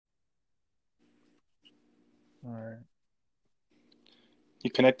You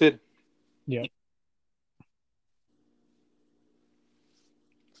connected? Yeah.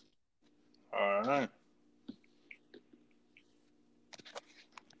 All right.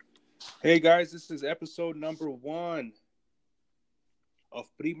 Hey guys, this is episode number 1 of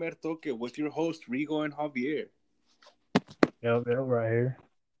Primer Toque with your host Rigo and Javier. Yep, right here.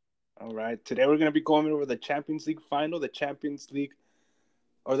 All right. Today we're going to be going over the Champions League final, the Champions League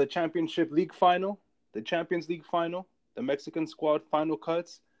or the Championship League final, the Champions League final, the Mexican squad final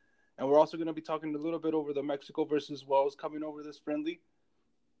cuts, and we're also going to be talking a little bit over the Mexico versus Wales coming over this friendly.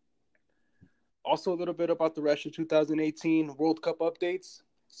 Also, a little bit about the Russia 2018 World Cup updates,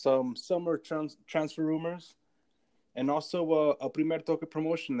 some summer transfer rumors, and also a Primer Toque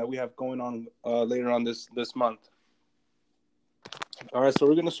promotion that we have going on later on this month. All right, so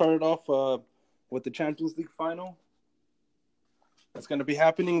we're going to start it off with the Champions League final. That's going to be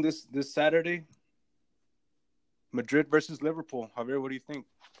happening this Saturday. Madrid versus Liverpool. Javier, what do you think?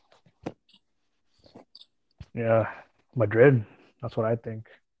 Yeah, Madrid. That's what I think.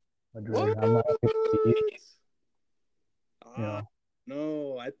 What? Madrid. I'm not. You Ah, know,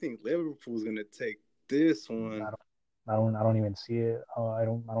 no, I think Liverpool's going to take this I one. don't. I don't even see it. I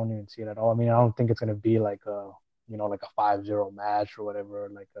don't even see it at all. I mean, I don't think it's gonna be like like a 5-0 match or whatever,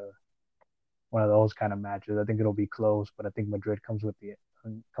 like one of those kind of matches. I think it'll be close, but I think Madrid comes with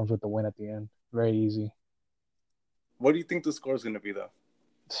the win at the end. Very easy. What do you think the score is going to be, though?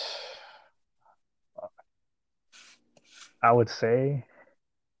 I would say.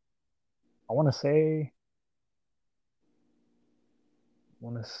 I want to say.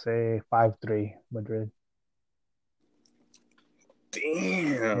 Want to say 5-3 Madrid.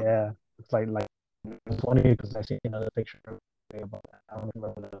 Damn. Yeah, it's like it's funny because I see another picture about that. I don't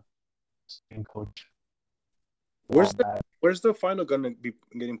remember the Spain coach a while Where's the back. Where's the final going to be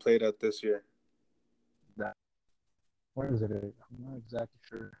getting played at this year? That where is it? I'm not exactly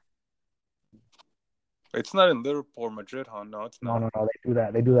sure. It's not in Liverpool or Madrid, huh? No, it's No, not. no, no. They do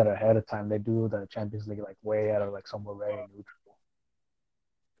that. They do that ahead of time. They do the Champions League like way out of like somewhere very neutral.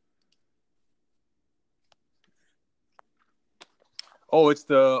 Oh, it's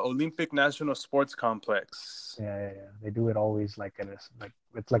the Olympic National Sports Complex Yeah, yeah, yeah. They do it always like like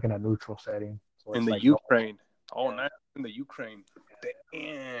it's like in a neutral setting. So in it's the like no. Ukraine. Oh, Yeah, nice. In the Ukraine. Dang,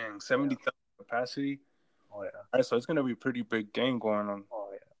 yeah. 70,000 capacity. Oh yeah. All right, so it's gonna be a pretty big game going on. Oh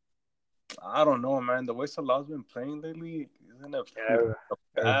yeah. I don't know, man. The way Salah's been playing lately, he's Yeah. a Everybody's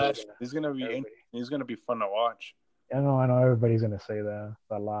bash. gonna. He's gonna be Everybody. he's gonna be fun to watch. I know everybody's gonna say that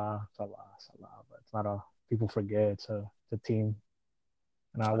Salah, Salah, Salah, but it's not a. People forget it's a team,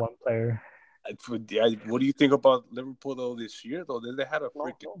 not one player. Yeah, what do you think about Liverpool though this year though? They had a No,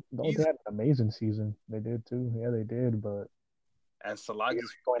 freaking no, no. They season, had an amazing season. They did too. Yeah, they did. But and Salah you're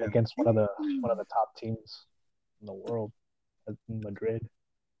just going freaking. against one of the top teams in the world, in Madrid.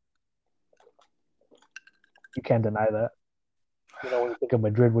 You can't deny that. When you think of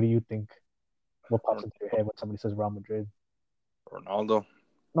Madrid, what do you think? What pops into your head when somebody says Real Madrid? Ronaldo.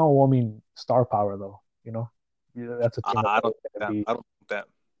 No, I mean star power though. That's a team that's I don't always think going to that. be. I don't think that.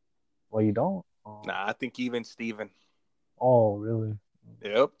 Well, you don't. Oh, Nah, I think even Steven. oh, really?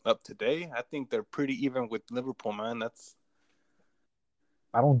 Yep, up today. I think they're pretty even with Liverpool, man. That's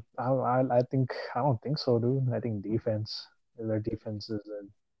I don't. I don't think so, dude. I think defense. Their defense is.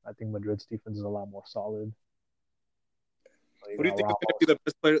 I think Madrid's defense is a lot more solid. So you who do got you think is going to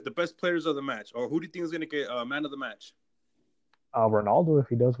be Ramos, the best players of the match, or who do you think is going to get man of the match? Ronaldo if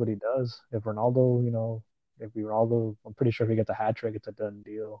he does what he does. If Ronaldo, I'm pretty sure if he gets a hat trick, it's a done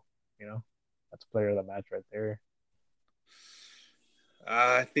deal. You know, that's player of the match right there,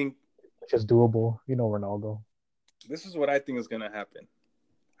 I think which is doable. Ronaldo. this is what I think is going to happen.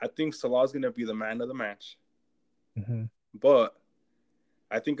 I think Salah's going to be the man of the match, Hmm. but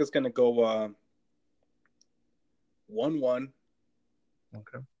I think it's going to go 1-1,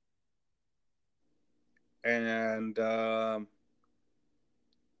 Okay. and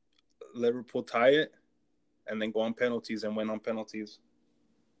Liverpool tie it, and then go on penalties and win on penalties.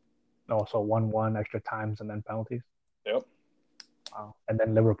 No, so 1-1 extra times and then penalties. Yep. Wow. And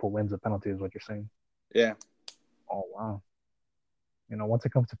then Liverpool wins the penalty is what you're saying. Yeah. Oh wow. Once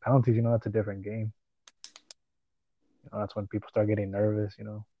it comes to penalties, that's a different game. That's when people start getting nervous.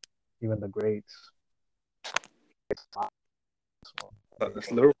 Even the greats. So,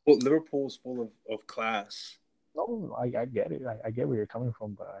 Liverpool's full of class, no, I get it. I get where you're coming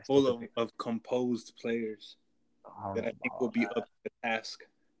from, but I still full could think. of composed players I don't that I know think will about be up to the task.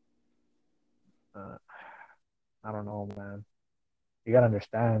 that. I don't know, man. You gotta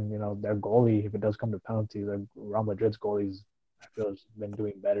understand, their goalie. If it does come to penalties, like Real Madrid's goalies, I feel has been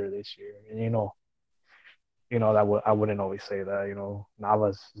doing better this year. And I wouldn't always say that.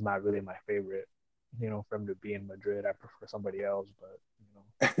 Navas is not really my favorite. For him to be in Madrid, I prefer somebody else. But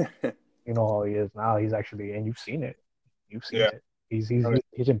how he is now. He's actually, and you've seen it. You've seen Yeah. it. He's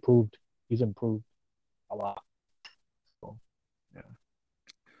improved. He's improved a lot. So, yeah.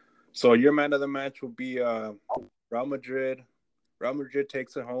 So your man of the match will be Real Madrid. Real Madrid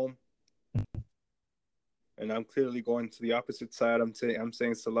takes it home. And I'm clearly going to the opposite side. I'm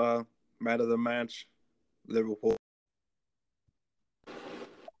saying Salah, man of the match, Liverpool.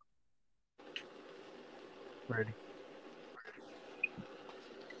 Ready.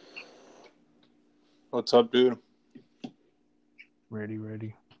 What's up, dude? Ready.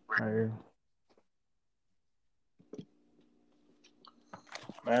 Right here.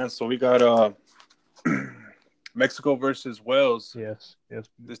 Man, so we got Mexico versus Wales. Yes.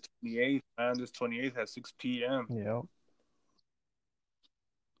 This 28th, man. This 28th at 6 p.m. Yeah.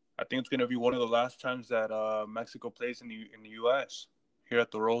 I think it's gonna be one of the last times that Mexico plays in the U.S. here at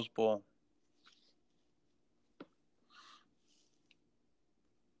the Rose Bowl.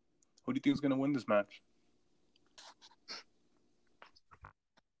 Who do you think is gonna win this match?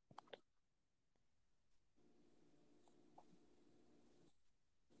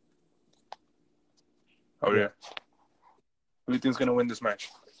 Oh yeah. Who do you think is gonna win this match?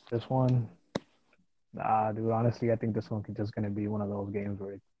 This one, dude. Honestly, I think this one could just gonna be one of those games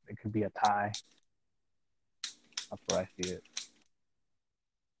where it could be a tie. That's where I see it.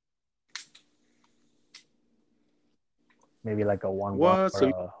 Maybe like a 1-1 What?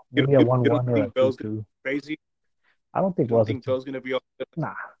 So maybe a 1-1 or a Bell's 2-2. Crazy? I don't think You don't think Bell's gonna be all good?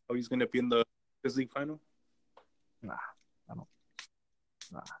 Nah. Oh, he's gonna be in the Champions League final? Nah, I don't.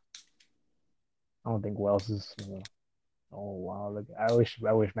 Nah, I don't think Wells is. Oh wow! Look, I wish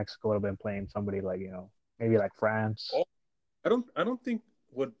Mexico would have been playing somebody like maybe like France. Oh, I don't think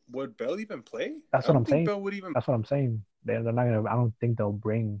would Bell even play? That's what I'm saying. Bell would even. That's what I'm saying. They're not gonna. I don't think they'll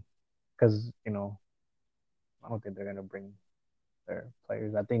bring, because I don't think they're gonna bring their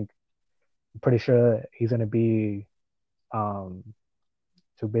players. I'm pretty sure he's gonna be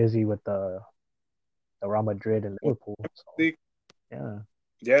too busy with the Real Madrid and Liverpool. So, yeah.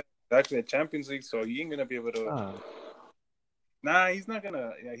 Yeah, actually the Champions League, so he ain't gonna be able to. Nah, he's not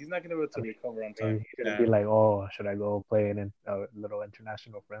gonna. Yeah, he's not gonna be able to recover on time. He's gonna be like, "Oh, should I go play in a little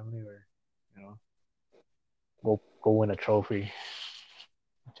international friendly, or go win a trophy,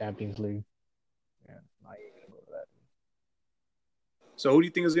 Champions League?" Yeah, I ain't gonna go to that. So, who do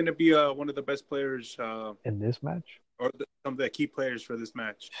you think is gonna be one of the best players in this match, or some of the key players for this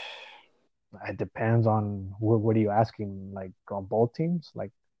match? It depends on what are you asking? Like on both teams,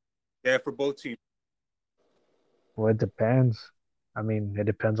 like yeah, for both teams. Well, it depends. I mean, it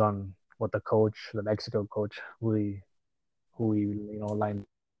depends on what the Mexico coach, who he line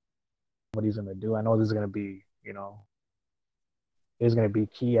what he's gonna do. I know this is gonna be, is gonna be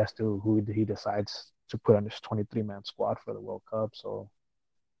key as to who he decides to put on this 23-man squad for the World Cup. So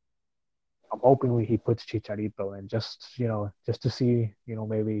I'm hoping he puts Chicharito in just to see,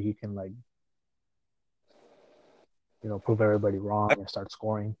 maybe he can prove everybody wrong and start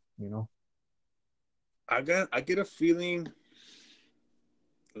scoring. I get a feeling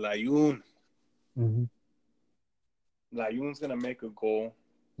Layun. Mm-hmm. Layun's gonna make a goal.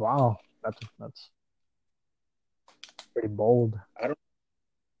 Wow, that's pretty bold.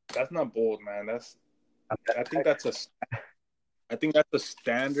 That's not bold, man. I think that's a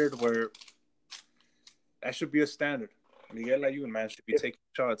standard where that should be a standard. Miguel Layun, man, should be taking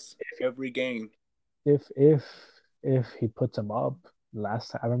shots every game. If he puts him up, I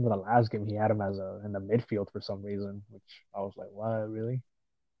remember the last game he had him in the midfield for some reason, which I was like, what, really?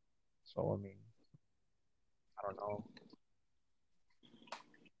 So I mean, I don't know.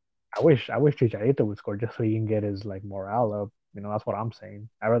 I wish Chicharito would score just so he can get his morale up. That's what I'm saying.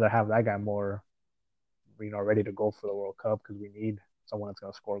 I'd rather have that guy more, ready to go for the World Cup, because we need someone that's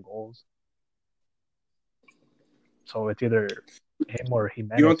gonna score goals. So it's either him or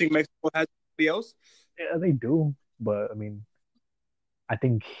Jimenez. You don't think Mexico has anybody else? Yeah, they do, but I mean, I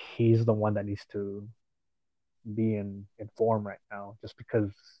think he's the one that needs to be in form right now, just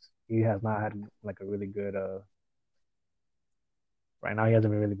because he has not had a really good. Right now, he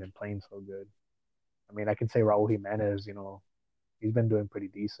hasn't really been playing so good. I mean, I can say Raul Jimenez, he's been doing pretty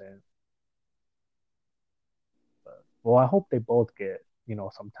decent. But, well, I hope they both get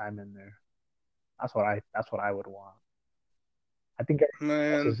some time in there. That's what I would want. I think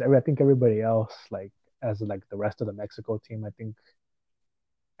everybody else, as the rest of the Mexico team, I think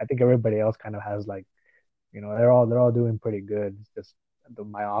everybody else kind of has they're all doing pretty good. It's just the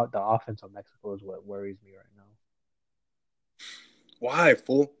offense of Mexico is what worries me right now. Why,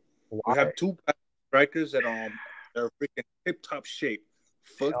 fool? Why? We have two strikers that are freaking tip top shape.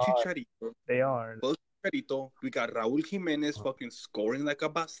 They Fuck are. Chicharito. They are. Fuck Chicharito. We got Raúl Jimenez fucking scoring like a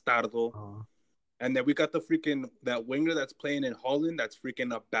bastardo. Uh, And then we got the freaking that winger that's playing in Holland that's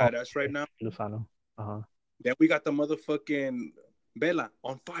freaking a badass right now. Lozano. Then we got the motherfucking Vela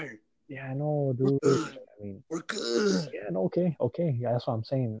on fire. Yeah, I know, We're dude. good. I mean, We're good. yeah, no, okay. Yeah, that's what I'm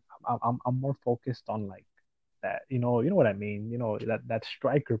saying. I'm more focused on like that. You know what I mean. You know that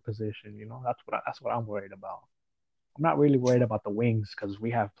striker position. You know, that's what I'm worried about. I'm not really worried about the wings because we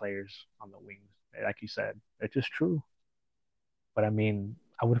have players on the wings, like you said. It's just true. But I mean,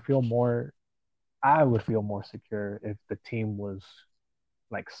 I would feel more secure if the team was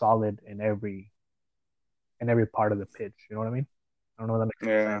like solid in every part of the pitch. You know what I mean? I don't know if that makes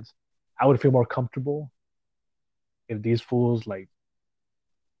any Yeah. sense. I would feel more comfortable if these fools like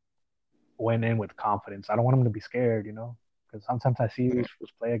went in with confidence. I don't want them to be scared, you know, because sometimes I see these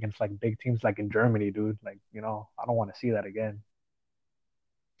fools play against like big teams, like in Germany, dude. Like, you know, I don't want to see that again.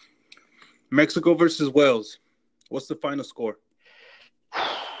 Mexico versus Wales. What's the final score?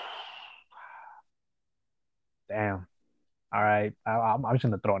 Damn. All right, I'm just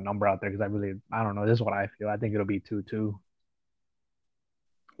gonna throw a number out there because I don't know. This is what I feel. I think it'll be 2-2.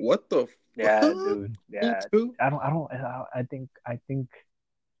 What the Yeah, fuck? dude. Yeah, 2-2? I think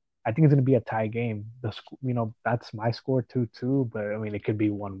it's gonna be a tie game. You know, that's my score 2-2, but I mean, it could be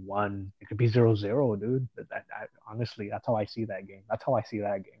 1-1. It could be 0-0, dude. Honestly, that's how I see that game. That's how I see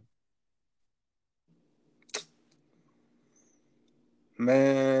that game.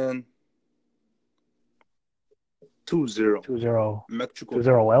 Man. 2-0. 2-0. Mexico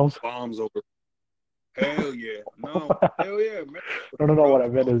 2-0 Wales. bombs over. Hell yeah. No. Hell yeah. Mexico No. What I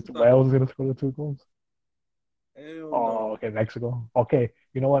meant is bombs. Wales is gonna score the 2 goals. Hell Oh, no. okay, Mexico. Okay,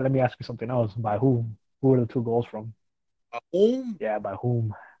 you know what? Let me ask you something else. By whom? Who are the 2 goals from? Home? Yeah, by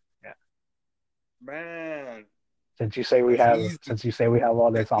whom? Yeah. Man. Since you That's say we have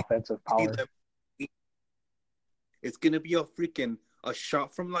all this easy. offensive power. It's gonna be a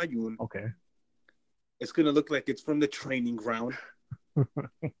shot from Layun. Okay. It's gonna look like it's from the training ground.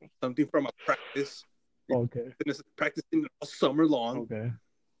 Something from a practice. Okay. It's practicing all summer long. Okay.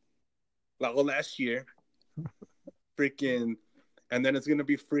 Like all last year. Freaking, and then it's gonna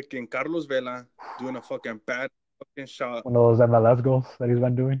be freaking Carlos Vela doing a fucking bad fucking shot One of those MLS goals that he's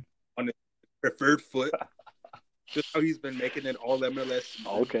been doing. on his preferred foot. Just how he's been making it all MLS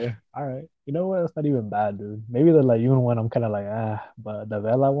season. Okay. All right. You know what? It's not even bad, dude. Maybe the Layun one, I'm kind of like, but the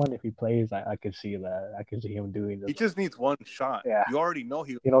Vela one, if he plays, I could see that. I could see him doing He just needs one shot. Yeah. You already know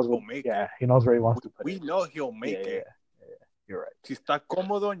he knows he'll make it. He knows where he wants to put we it. We know he'll make it. Yeah. You're right. Si está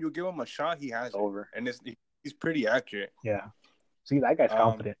cómodo and you give him a shot, he has It's over. And he's pretty accurate. Yeah. See, that guy's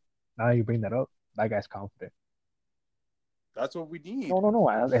confident. Now you bring that up, that guy's confident. That's what we need. No.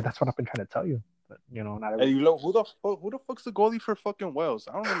 That's what I've been trying to tell you. But you know, not everybody. Hey, who the fuck's the goalie for fucking Wales?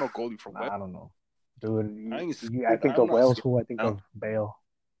 I don't know no goalie for Wales. I don't know, dude. I think of Wales. Who I think of Bale.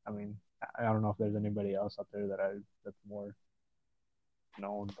 I mean, I don't know if there's anybody else out there that's more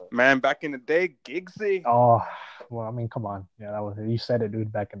known. But... Man, back in the day, Giggsy. Oh, well, I mean, come on. Yeah, that was it. You said it,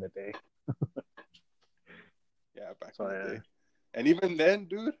 dude. Back in the day. Yeah, back in the day. And even then,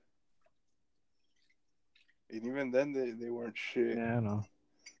 dude. And even then, they weren't shit. Yeah, I know.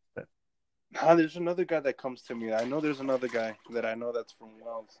 But... Nah, there's another guy that comes to me. I know there's another guy that I know that's from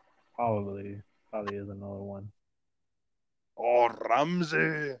Wales. Probably is another one. Oh,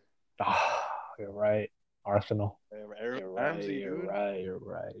 Ramsey. Oh, you're right. Arsenal. Ramsey, You're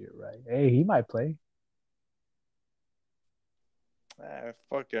right. Hey, he might play.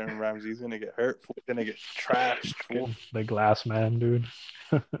 Fucking Ramsey's gonna get hurt. He's gonna get trashed. The glass man, dude.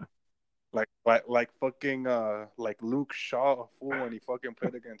 like fucking like Luke Shaw, fool, when he fucking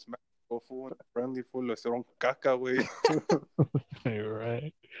played against Mexico, fool, in a friendly, fool, le hicieron caca, güey. You're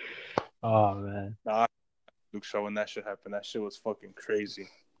right. Oh man. Nah, Luke Shaw, when that shit happened, that shit was fucking crazy.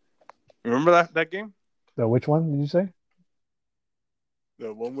 Remember that game? So which one did you say?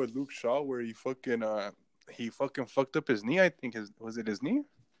 The one with Luke Shaw where he fucking fucked up his knee. I think was it his knee?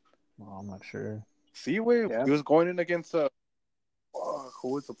 Well, I'm not sure. See, wait, yeah. He was going in against who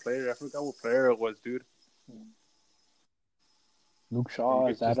was the player? I forgot what player it was, dude. Luke Shaw,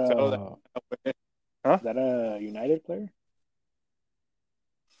 is that a United player?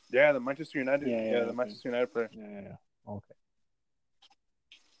 Yeah, the Manchester United. Yeah, the Manchester United player. Yeah. Okay.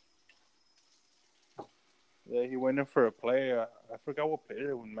 Yeah, he went in for a play. I forgot what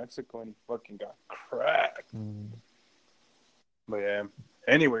player in Mexico, and he fucking got cracked. But yeah.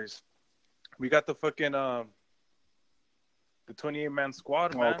 Anyways, we got the fucking the 28-man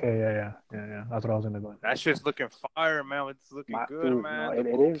squad, man. Okay, yeah. That's what I was gonna go. That shit's looking fire, man. It's looking good, man. No, the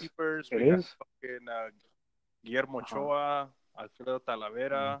goalkeepers. It is. Fucking Guillermo Ochoa, Alfredo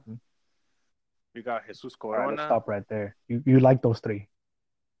Talavera. Mm-hmm. We got Jesus All right, let's Corona. stop right there. You like those three?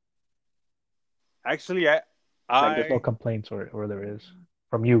 Actually, Like, there's no complaints or there is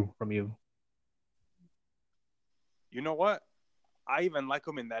from you. You know what? I even like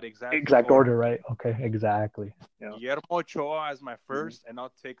them in that exact order, right? Okay, exactly. Yeah. Guillermo Ochoa as my 1st, Mm-hmm. and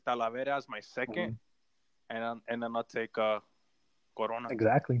I'll take Talavera as my 2nd, and then I'll take Corona.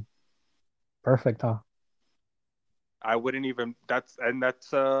 Exactly. Perfect, huh? I wouldn't even. That's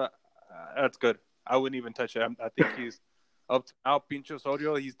good. I wouldn't even touch it. I think he's up to now. Pincho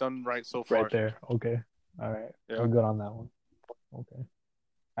Osorio, he's done right so far. Right there. Okay. All right. Yeah. We're good on that one. Okay.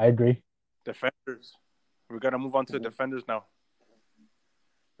 I agree. Defenders. We're gonna move on to the defenders now.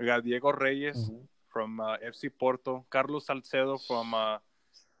 We got Diego Reyes from FC Porto, Carlos Salcedo from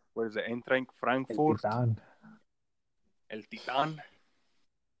what is it, Eintracht Frankfurt, El Titán.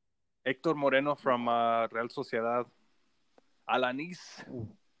 Héctor Moreno from Real Sociedad, Alanis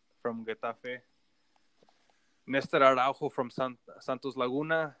from Getafe, Néstor Araujo from Santos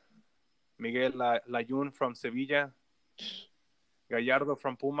Laguna, Miguel Layún from Sevilla, Gallardo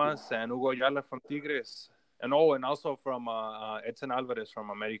from Pumas, and Hugo Ayala from Tigres. And also from Edson Alvarez from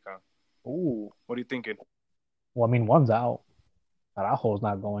America. Ooh. What are you thinking? Well, I mean, one's out. Araujo's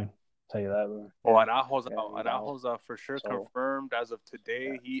not going. I'll tell you that, bro. Oh, Araujo's out. Araujo's for sure confirmed as of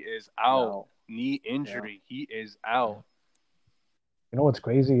today. He is out. Knee injury. He is out. You know what's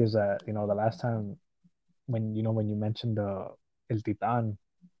crazy is that, the last time when you mentioned El Titan,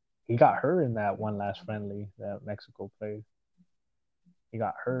 he got hurt in that one last friendly that Mexico played. He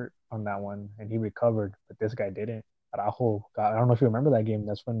got hurt on that one and he recovered, but this guy didn't. Araujo I don't know if you remember that game.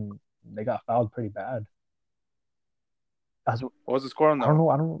 That's when they got fouled pretty bad. What was the score on that?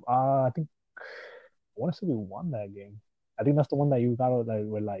 I think I want to say we won that game. I think that's the one that you got with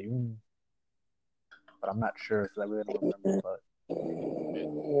Layún, but I'm not sure because I really don't remember. But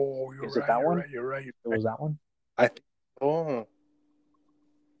is it that one? You're right. It was that one.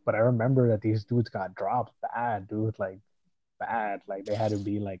 But I remember that these dudes got dropped bad, dude. Like bad. Like they had to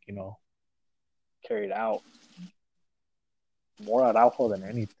be carried out. More Araujo than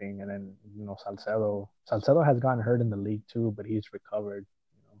anything, and then Salcedo has gotten hurt in the league too, but he's recovered.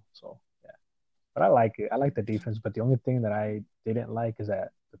 So yeah. But I like it. I like the defense, but the only thing that I didn't like is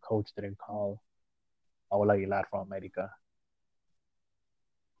that the coach didn't call Paul Aguilar from America.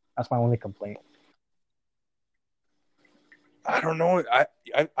 That's my only complaint. I don't know.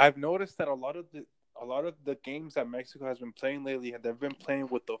 I've noticed that a lot of the games that Mexico has been playing lately, they've been playing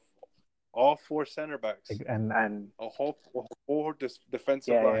with all four center backs and a whole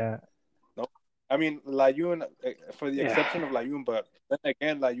defensive line. Yeah. No, I mean Layún, for the exception of Layún, but then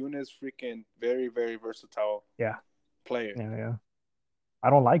again, Layún is freaking very, very versatile. Player. Yeah. I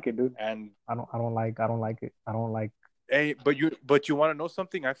don't like it, dude. And I don't like it. I don't like. Hey, but you want to know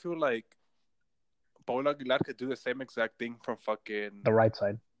something? I feel like Paul Aguilar could do the same exact thing from fucking the right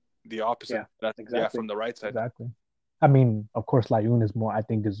side. The opposite. Yeah, from the right side. Exactly. I mean, of course, Layún is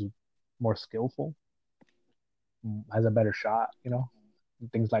more skillful, has a better shot,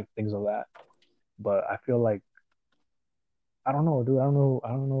 things of that. But I feel like, I don't know, dude. I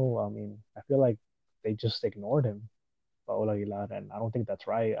don't know. I mean, I feel like they just ignored him, Paul Aguilar, and I don't think that's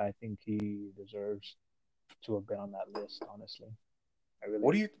right. I think he deserves to have been on that list, honestly.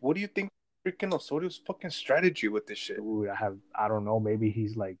 What do you think freaking Osorio's fucking strategy with this shit? Dude, I don't know. Maybe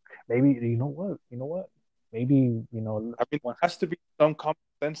he's maybe you know what? Maybe I mean, there has to be some common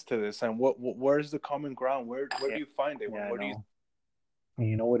sense to this. And where's the common ground? Where do you find it? Where do you?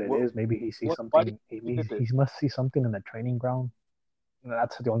 You know what it is? Maybe he sees something. He must see something in the training ground.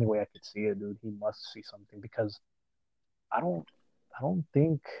 That's the only way I could see it, dude. He must see something because I don't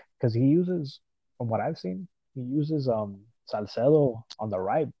think, because he uses, from what I've seen, he uses Salcedo on the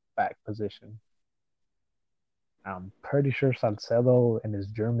right back position. I'm pretty sure Salcedo in his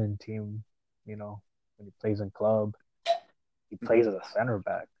German team, when he plays in club, he plays as a center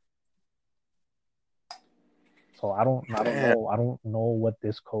back. So I don't know what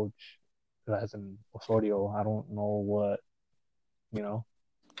this coach, as in Osorio, I don't know what,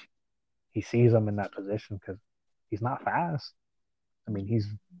 he sees him in that position because he's not fast. I mean, he's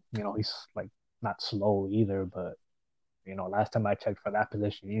like not slow either, but last time I checked for that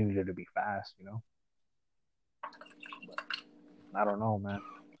position, you needed to be fast, I don't know, man.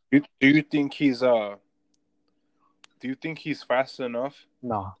 Do you think he's fast enough?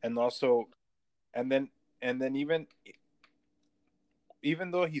 No. And also, and then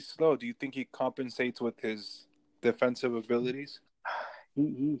even though he's slow, do you think he compensates with his defensive abilities?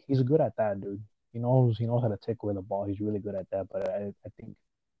 He's good at that, dude. He knows how to take away the ball. He's really good at that. But I think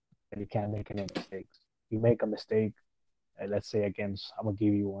that he can't make any mistakes. you make a mistake, let's say against, I'm gonna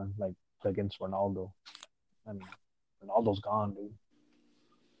give you one like against Ronaldo. I mean, Ronaldo's gone, dude.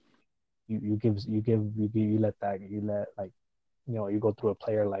 You let that you let like you go through a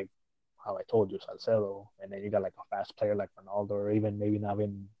player like how I told you Salcedo, and then you got like a fast player like Ronaldo, or even maybe not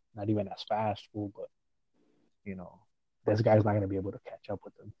even as fast, fool, but you know this guy's not gonna be able to catch up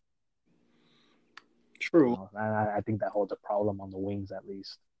with him. True. And I think that holds a problem on the wings at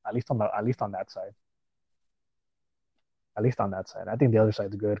least on that side. At least on that side, I think the other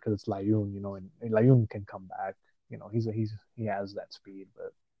side's good because it's Layun, and Layun can come back. He has that speed,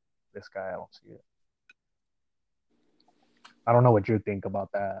 but this guy, I don't see it. I don't know what you think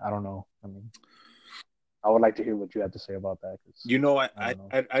about that. I don't know. I mean, I would like to hear what you have to say about that. Cause, I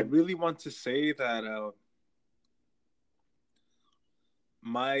don't know. I really want to say that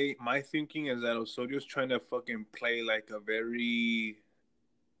my thinking is that Osorio's trying to fucking play like a very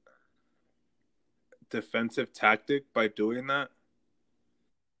defensive tactic by doing that.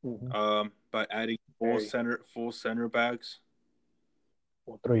 By adding full center backs.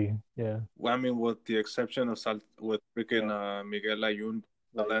 Or three, yeah. Well, I mean, with the exception of with freaking Miguel Layun,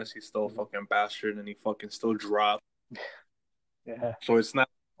 unless he's still a fucking bastard and he fucking still dropped. Yeah. So it's not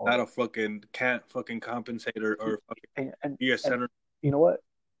a fucking can't fucking compensate or fucking be a center. You know what?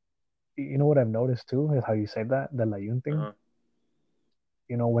 You know what I've noticed too is how you said that the Layun thing. Uh-huh.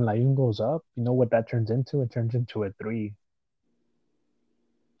 When Layun goes up, you know what that turns into? It turns into a 3.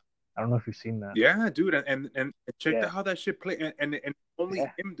 I don't know if you've seen that. Yeah, dude, and check out how that shit play, and only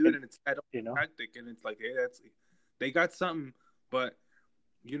him, dude, and it's that tactic, and it's like, hey, they got something, but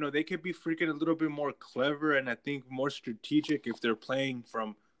they could be freaking a little bit more clever, and I think more strategic if they're playing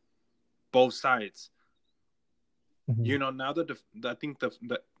from both sides. Mm-hmm. Now that I think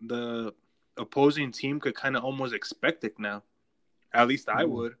the opposing team could kind of almost expect it now. At least I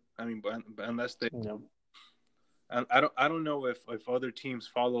would. I mean, but unless they. I don't know if other teams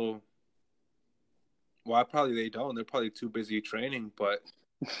follow. Well, probably they don't. They're probably too busy training, but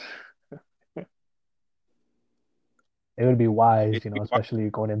it would be wise, especially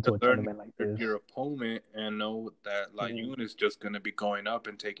going into a tournament like this. Your opponent and know that Layun is just going to be going up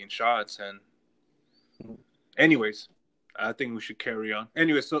and taking shots. And anyways, I think we should carry on.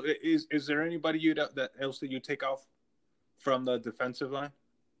 Anyway, so is there anybody else that you take off from the defensive line?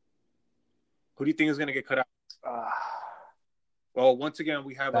 Who do you think is going to get cut out? Well, once again,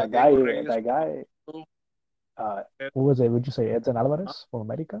 we have that guy. Who was it? Would you say Edson Alvarez from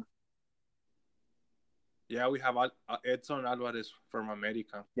America? Yeah, we have Edson Alvarez from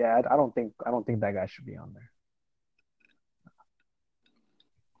America. Yeah, I don't think that guy should be on there.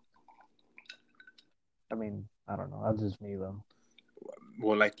 I mean, I don't know. That's just me though.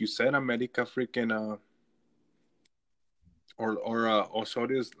 Well, like you said, America freaking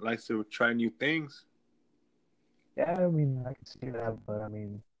Osorio likes to try new things. Yeah, I mean, I can see that, but I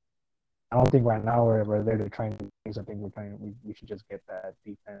mean, I don't think right now we're there to try new things. I think we should just get that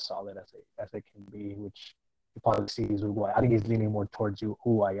defense solid as it can be, which you probably see is Uruguay. I think he's leaning more towards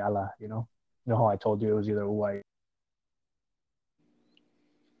Ayala. You know how I told you it was either Uruguay.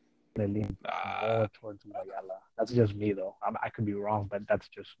 They lean more towards Ayala. That's just me though. I could be wrong, but that's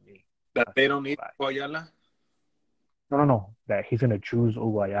just me. That they don't need Ayala? No. That he's gonna choose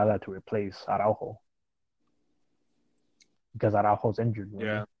Ayala to replace Araujo. Because Araujo's injured,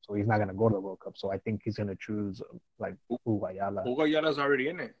 so he's not gonna go to the World Cup. So I think he's gonna choose like Ayala. Ayala's already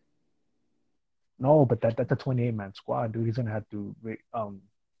in it. No, but that's a 28-man squad, dude. He's gonna have to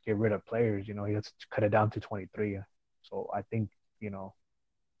get rid of players. He has to cut it down to 23. So I think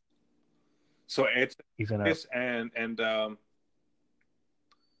So he's gonna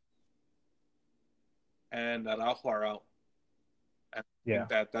and Araujo are out. I think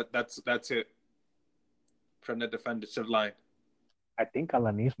that's it from the defensive line. I think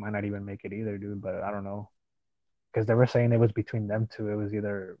Alanis might not even make it either, dude. But I don't know, because they were saying it was between them two. It was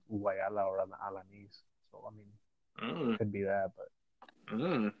either Ayala or Alanis. So I mean, it could be that, but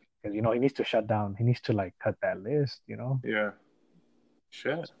because he needs to shut down. He needs to like cut that list. Yeah.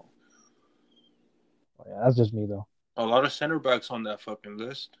 Shit. So, that's just me though. A lot of center backs on that fucking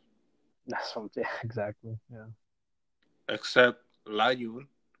list. That's something exactly. Yeah. Except Layun.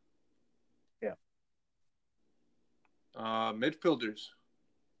 Yeah. Midfielders.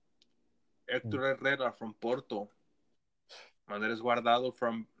 Héctor Herrera from Porto. Andrés Guardado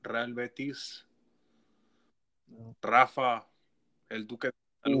from Real Betis. Rafa, el Duque de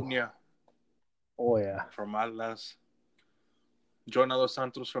Catalunya. Oh, yeah. From Atlas. Jonah Dos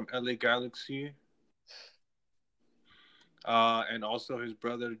Santos from LA Galaxy. And also his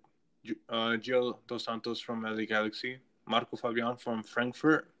brother, Gio Dos Santos from LA Galaxy. Marco Fabian from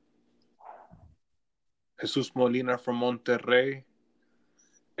Frankfurt. Jesus Molina from Monterrey,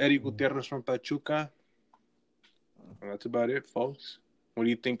 Eddie Gutierrez from Pachuca. And that's about it, folks. What are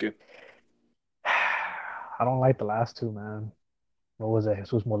you thinking? I don't like the last two, man. What was it?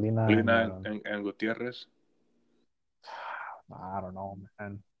 Jesus Molina and Molina and Gutierrez. I don't know,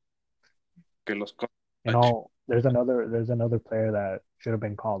 man. Que los You know, there's another player that should have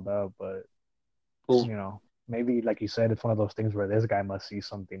been called up, but who, you know, maybe like you said, it's one of those things where this guy must see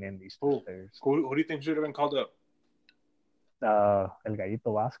something in these two who, players. who do you think should have been called up? El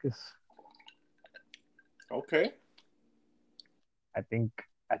Gallito Vasquez. Okay. I think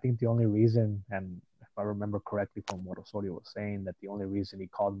the only reason, and if I remember correctly from what Osorio was saying, that the only reason he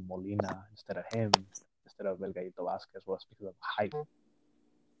called Molina instead of him, instead of El Gallito Vasquez, was because of height.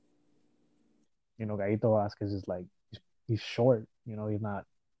 You know, Gallito Vasquez is like he's short. You know, he's not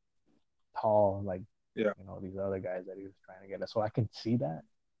tall like Yeah. these other guys that he was trying to get. So I can see that.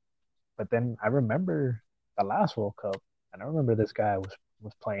 But then I remember the last World Cup, and I remember this guy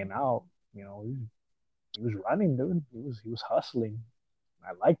was playing out. You know, he was running, dude. He was hustling.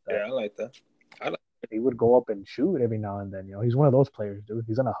 I like that. Yeah, I like that. I like He would go up and shoot every now and then. You know, he's one of those players, dude.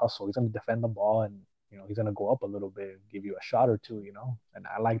 He's gonna hustle. He's gonna defend the ball, and he's gonna go up a little bit and give you a shot or two. And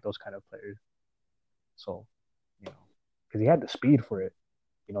I like those kind of players. So, because he had the speed for it.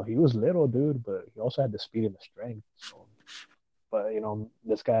 He was little, dude, but he also had the speed and the strength. So, but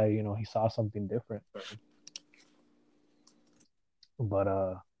this guy, he saw something different.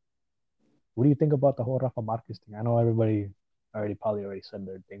 But what do you think about the whole Rafa Marquez thing? I know everybody probably said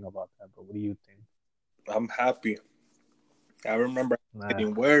their thing about that, but what do you think? I'm happy. I remember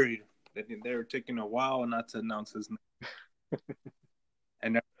getting worried that they were taking a while not to announce his name.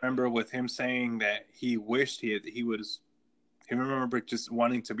 And I remember with him saying that he wished he remember just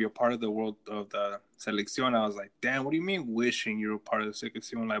wanting to be a part of the world of the selección. I was like, damn, what do you mean wishing you were part of the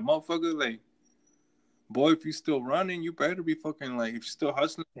selección? Like, motherfucker, like, boy, if you still running, you better be fucking, like, if you're still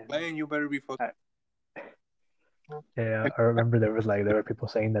hustling, playing, you better be fucking. Yeah, I remember there were people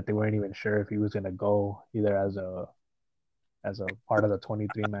saying that they weren't even sure if he was gonna go either as a part of the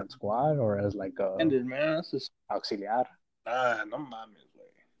 23-man squad or as like a Man, auxiliar. no mames, way.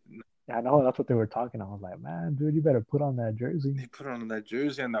 Yeah, I know that's what they were talking. I was like, man, dude, you better put on that jersey. He put on that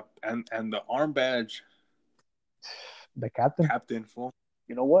jersey and the arm badge. The captain. Captain, fool.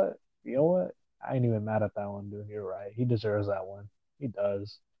 You know what? I ain't even mad at that one, dude. You're right. He deserves that one. He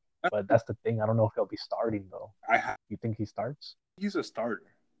does. But that's the thing. I don't know if he'll be starting though. You think he starts? He's a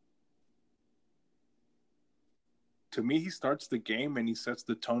starter. To me, he starts the game and he sets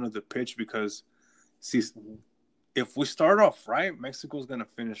the tone of the pitch because, see, if we start off right, Mexico's gonna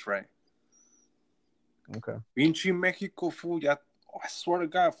finish right. Okay. Pinche Mexico, fool. Ya, I swear to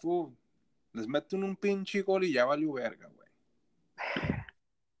God, fool. Les meten un pinche gol y ya valió verga, güey.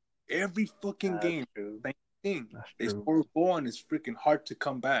 Every fucking game, same thing. They score a goal and it's freaking hard to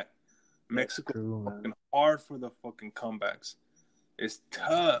come back. Mexico is fucking hard for the fucking comebacks. It's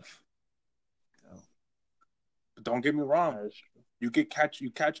tough. But don't get me wrong. You catch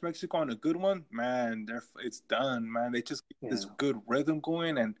Mexico on a good one, man. It's done, man. They just get this good rhythm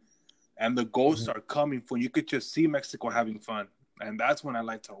going, and the goals are coming for you. Could just see Mexico having fun, and that's when I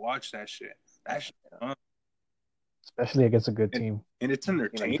like to watch that shit. That shit fun. Especially against a good team. And it's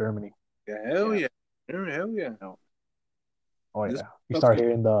entertaining. Germany. Yeah, hell yeah. Hell yeah. No. Oh yeah. You start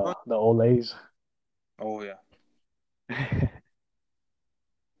hearing the Olays. Oh yeah.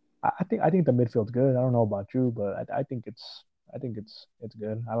 I think the midfield's good. I don't know about you, but I think it's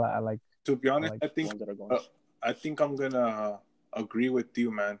good. I like. To be honest, I think I'm gonna agree with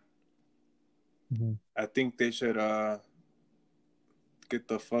you, man. Mm-hmm. I think they should get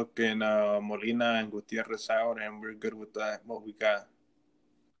the fucking Molina and Gutierrez out, and we're good with that. What we got.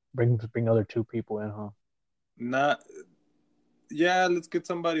 Bring other two people in, huh? Yeah, let's get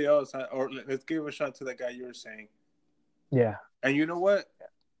somebody else, or let's give a shot to that guy you were saying. Yeah. And you know what?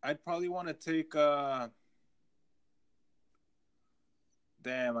 I'd probably want to take.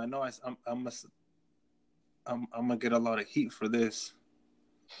 Damn, I know I'm gonna get a lot of heat for this.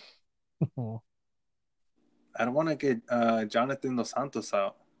 I don't want to get Jonathan Dos Santos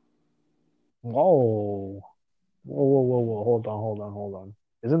out. Whoa. Hold on.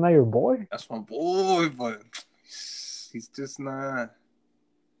 Isn't that your boy? That's my boy, but he's just not.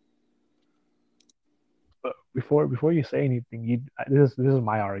 But before you say anything, this is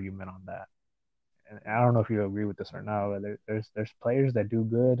my argument on that, and I don't know if you agree with this or not. But there's players that do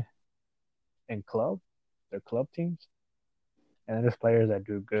good in their club teams, and then there's players that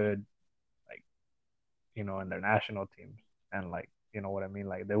do good, like in their national teams, and like you know what I mean.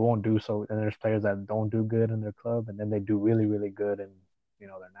 Like they won't do so, and there's players that don't do good in their club, and then they do really really good in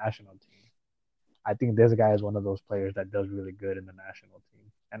their national team. I think this guy is one of those players that does really good in the national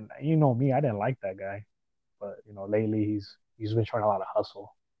team. And you know me, I didn't like that guy, but lately he's been showing a lot of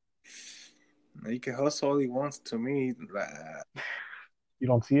hustle. He can hustle all he wants to me. You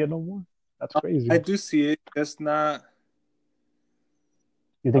don't see it no more. That's I crazy. do see it, just not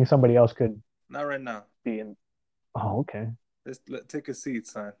You think somebody else could not right now. be in? Oh, okay. Take a seat,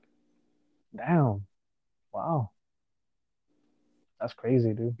 son. Damn. Wow. That's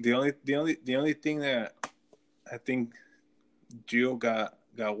crazy, dude. The only thing that I think Gio got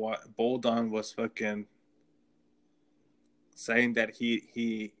what bold on was fucking saying that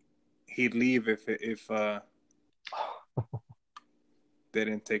he'd leave if they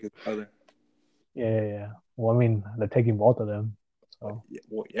didn't take his brother. Yeah. Well, I mean, they're taking both of them. So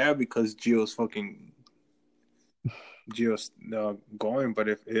Well, yeah, because Gio's going, but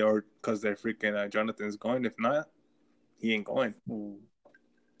if or because they're freaking Jonathan's going. If not, he ain't going.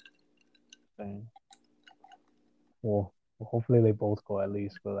 dang. Well, hopefully they both go at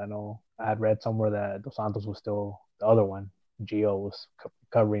least. Because I know I had read somewhere that Dos Santos was still the other one. Gio was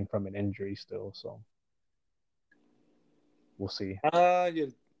recovering from an injury still. So we'll see. Yeah.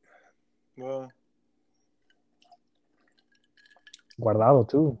 Well, Guardado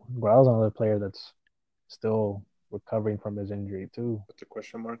too. Guardado's another player that's still recovering from his injury too. what's the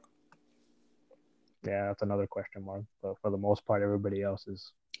question mark? Yeah, that's another question mark. But for the most part, everybody else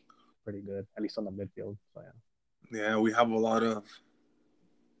is pretty good, at least on the midfield. So yeah. Yeah, we have a lot of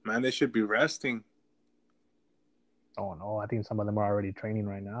man. They should be resting. Oh no, I think some of them are already training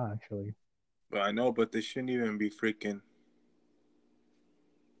right now. Actually, But I know, but they shouldn't even be freaking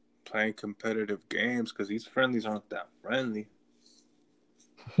playing competitive games because these friendlies aren't that friendly.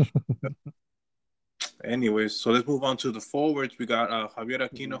 Anyways, so let's move on to the forwards. We got Javier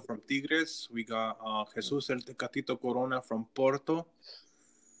Aquino from Tigres. We got Jesus El Tecatito Corona from Porto.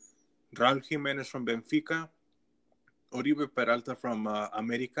 Raul Jimenez from Benfica. Oribe Peralta from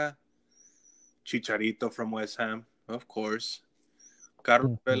America. Chicharito from West Ham, of course.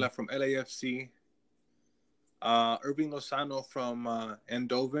 Carlos Vela from LAFC. Irving Lozano from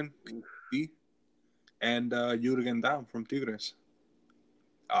Eindhoven, and Jurgen Damm from Tigres.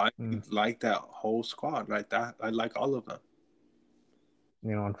 I like that whole squad. Like that, I like all of them.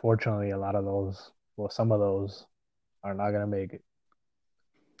 Unfortunately, a lot of those, well, some of those are not gonna make it.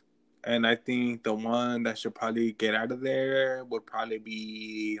 And I think the one that should probably get out of there would probably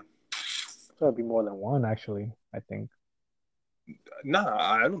be. So it'd be more than one, actually. I think. Nah,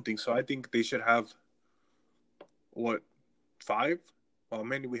 I don't think so. I think they should have what 5. Well,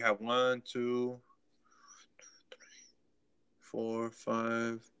 maybe we have 1, 2, 4,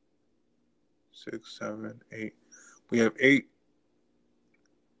 5, 6, 7, 8. We have eight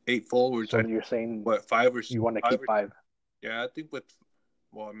forwards. So you're saying what 5 or you want to 5 keep or, 5? Yeah, I think with.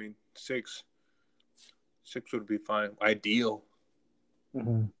 Well, I mean 6. 6 would be fine. Ideal.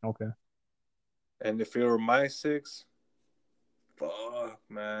 Okay. And if it were my 6, fuck,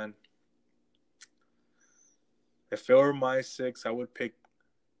 man. If it were my 6, I would pick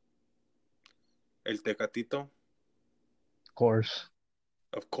El Tecatito. Of course.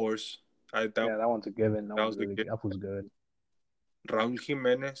 Of course. That one's a given. That was the good. That was good. Raúl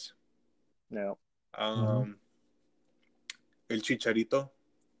Jiménez. Yeah. El Chicharito.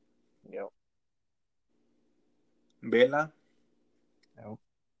 Yep. Vela. Yep.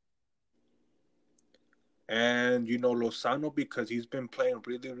 And, Lozano because he's been playing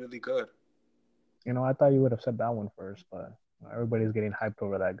really, really good. I thought you would have said that one first, but everybody's getting hyped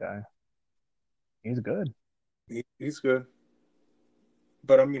over that guy. He's good. He's good.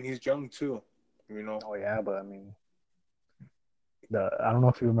 But, I mean, he's young, too. Oh, yeah, but, I mean, I don't know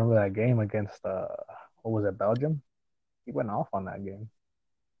if you remember that game against, what was it, Belgium? He went off on that game.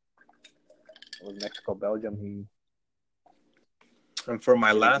 It was Mexico-Belgium. And for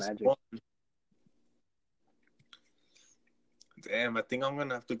my last magic. one, damn, I think I'm going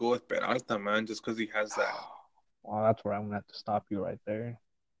to have to go with Peralta, man, just because he has that. Well, that's where I'm going to have to stop you right there.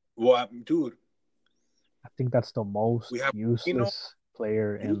 Well, dude. I think that's the most useless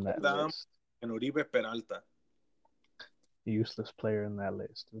player in that list. And Oribe Peralta. Useless player in that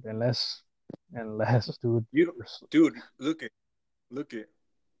list, dude. Unless, dude. Dude, look it.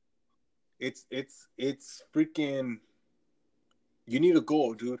 It's freaking. You need a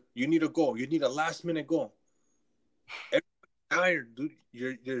goal, dude. You need a goal. You need a last minute goal. Everybody's tired, dude.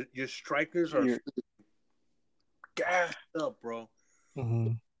 Your strikers are gassed up, bro.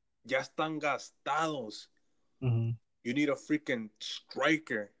 Ya están gastados. You need a freaking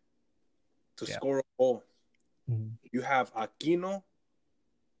striker to score a goal. You have Aquino,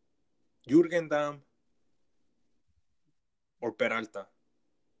 Jurgen Damm, or Peralta.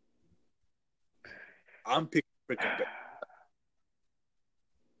 I'm picking freaking Peralta.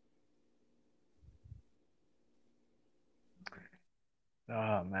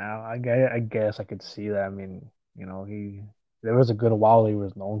 Oh man, I guess I could see that. I mean, there was a good while he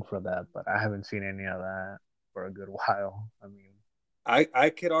was known for that, but I haven't seen any of that for a good while. I mean, I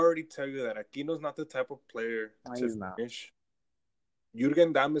could already tell you that Aquino's not the type of player to he's not. finish.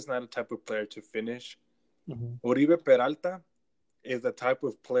 Jurgen Damm is not a type of player to finish. Mm-hmm. Oribe Peralta is the type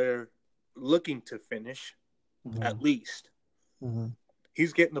of player looking to finish, Mm-hmm. at least. Mm-hmm.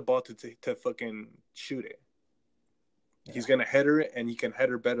 He's getting the ball to fucking shoot it. Yeah. He's gonna header it, and he can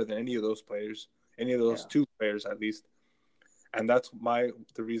header better than any of those players, any of those two players at least. And that's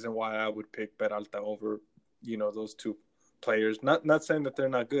the reason why I would pick Peralta over, those two players. Not saying that they're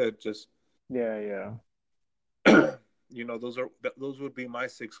not good, just yeah. those would be my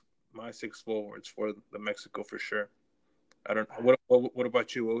six forwards for the Mexico for sure. I don't. What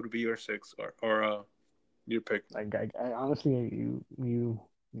about you? What would be your six or your pick? Like I honestly,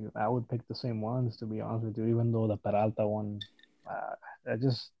 I would pick the same ones to be honest with you. Even though the Peralta one, I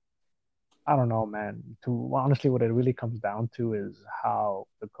just I don't know, man. To honestly, what it really comes down to is how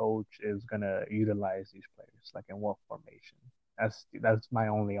the coach is gonna utilize these players, like in what formation. That's my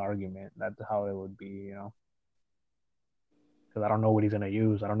only argument. That's how it would be. Because I don't know what he's gonna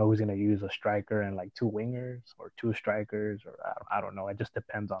use. I don't know if he's gonna use a striker and like two wingers or two strikers, or I don't know. It just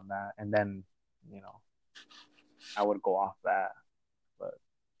depends on that. And then, you know, I would go off that.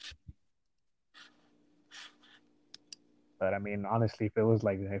 But I mean, honestly, if it was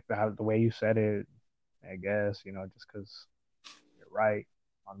like if it had, the way you said it, I guess just because you're right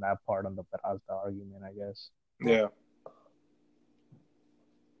on that part on the Peralta argument, I guess. Yeah.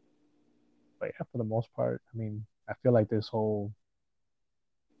 But yeah, for the most part, I mean, I feel like this whole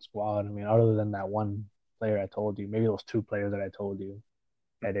squad. I mean, other than that one player I told you, maybe those two players that I told you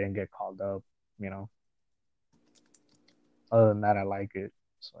that didn't get called up. You know, other than that, I like it.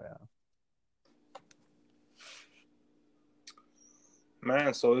 So yeah.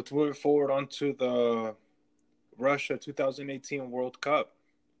 Man, so let's move forward onto the Russia 2018 World Cup.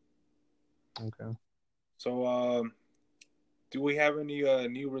 Okay. So, do we have any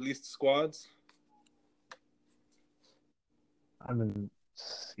new released squads? I haven't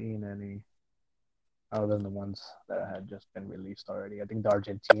seen any other than the ones that had just been released already. I think the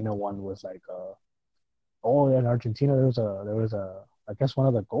Argentina one was like oh yeah, in Argentina there was a I guess one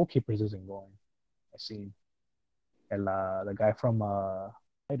of the goalkeepers isn't going. I seen. The guy from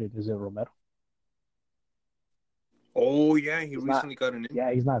is it Romero? Oh yeah, he He's not. recently got an.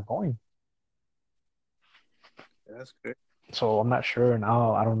 Yeah, he's not going. Yeah, that's good. So I'm not sure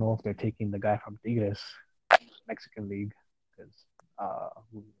now. I don't know if they're taking the guy from Tigres, Mexican League, because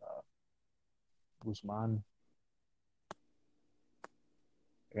Guzman,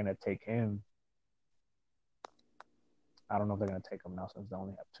 they're gonna take him. I don't know if they're gonna take him now since they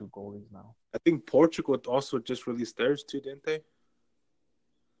only have two goalies now. I think Portugal also just released theirs too, didn't they?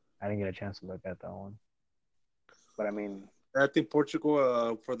 I didn't get a chance to look at that one, but I mean, I think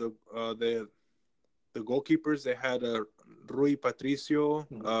Portugal for the goalkeepers they had Rui Patricio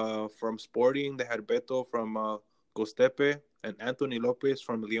from Sporting. They had Beto from Gostepe and Anthony Lopez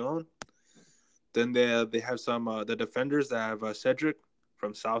from Lyon. Then they have some the defenders that have Cedric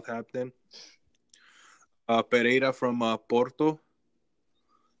from Southampton, Pereira from Porto,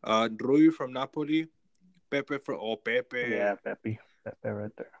 Rui from Napoli, Pepe from Pepe. Yeah, Pepe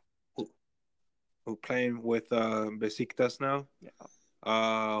right there. Who playing with Besiktas now? Yeah.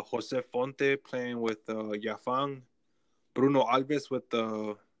 Jose Fonte playing with Yafang, Bruno Alves with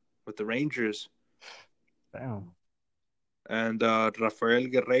the Rangers. Damn. And Rafael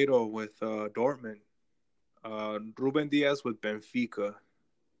Guerreiro with Dortmund. Ruben Diaz with Benfica.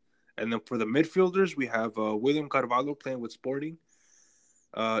 And then for the midfielders, we have William Carvalho playing with Sporting.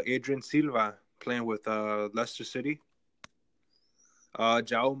 Adrian Silva playing with Leicester City.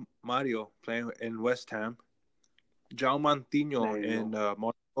 João Mario playing in West Ham. João Moutinho in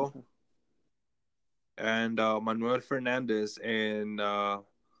Monaco. And Manuel Fernandez in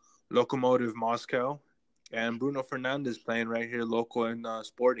Lokomotiv Moscow. And Bruno Fernandes playing right here local in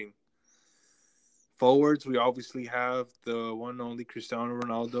Sporting. Forwards, we obviously have the one and only Cristiano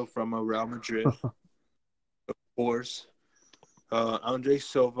Ronaldo from Real Madrid. Of course. Andre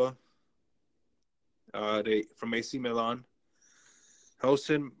Silva from AC Milan.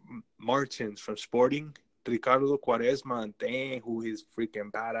 Jose Martins from Sporting. Ricardo Quaresma, dang, who is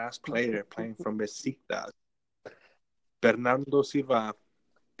freaking badass player playing from Besiktas. Bernardo Silva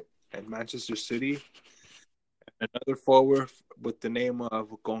at Manchester City. Another forward with the name of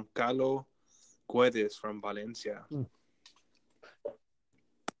Goncalo Guedes from Valencia.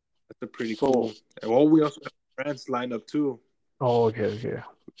 They're pretty So, cool. Well, we also have France lineup too. okay.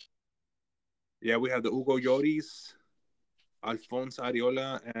 Yeah, we have the Hugo Lloris, Alphonse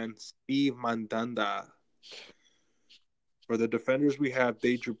Areola, and Steve Mandanda. For the defenders, we have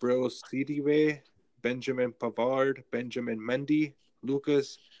Dejabril Sidibe, Benjamin Pavard, Benjamin Mendy,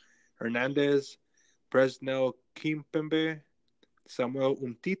 Lucas Hernandez, Presnel Kimpembe, Samuel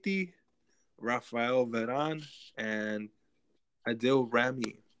Umtiti, Rafael Varane, and Adil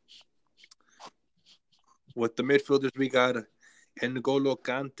Rami. With the midfielders, we got N'Golo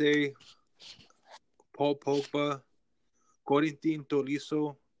Kante, Paul Pogba, Corentin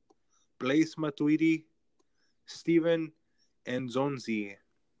Tolisso, Blaise Matuidi, Steven Nzonzi.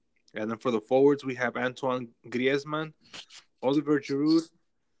 And then for the forwards, we have Antoine Griezmann, Oliver Giroud,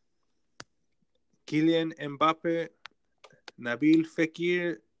 Kylian Mbappe, Nabil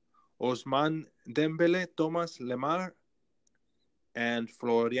Fekir, Osman Dembele, Thomas Lemar, and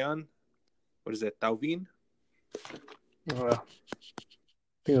Florian, Thauvin? I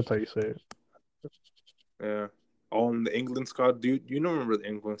think that's how you say it. Yeah. On the England squad. Do you don't remember the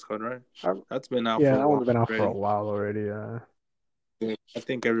England squad, right? That's been out Yeah, for a that while. one's been out already. for a while already. I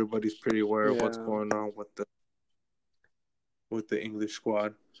think everybody's pretty aware of what's going on with the English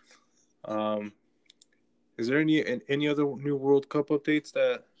squad. Is there any other new World Cup updates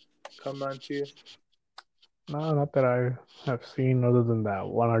that come on to you? No, not that I have seen, other than that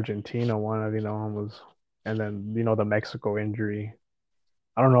one Argentina one. And then the Mexico injury.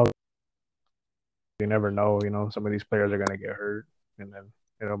 I don't know. You never know. Some of these players are gonna get hurt, and then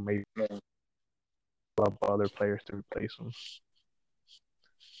maybe up other players to replace them.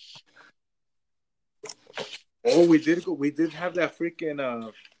 Oh, we did have that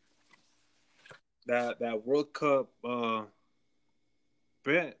freaking that World Cup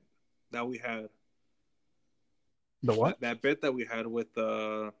bet that we had. The what? That bet that we had with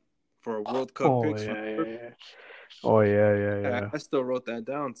for a World Cup picks. Yeah. Oh yeah. I still wrote that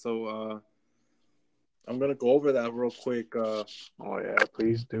down, so I'm gonna go over that real quick. Oh yeah,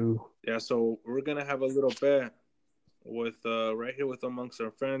 please do. Yeah, so we're gonna have a little bet with right here with amongst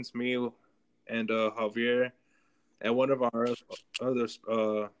our friends, me and Javier, and one of our other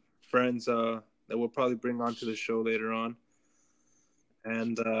friends that we'll probably bring onto the show later on.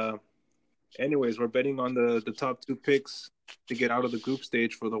 And anyways, we're betting on the top two picks to get out of the group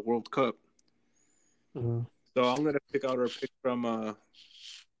stage for the World Cup. Mm-hmm. So I'm gonna pick out our pick from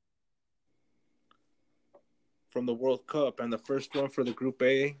the World Cup, and the first one for the Group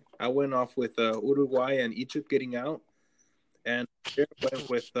A, I went off with Uruguay and Egypt getting out, and I went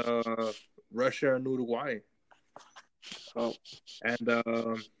with Russia and Uruguay. Oh, and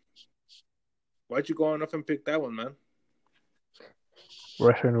why'd you go on off and pick that one, man?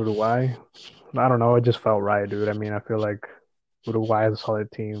 Russia and Uruguay. I don't know. It just felt right, dude. I mean, I feel like Uruguay is a solid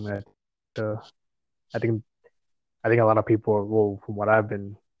team. I think a lot of people, well, from what I've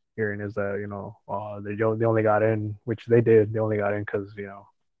been hearing, is that they only got in, which they did. They only got in because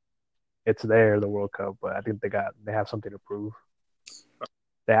it's there, the World Cup. But I think they have something to prove.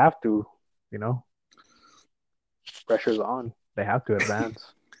 They have to, pressure's on. They have to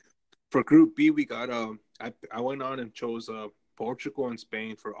advance. For Group B, we got I went on and chose Portugal and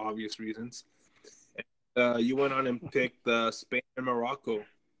Spain for obvious reasons. And, you went on and picked Spain and Morocco.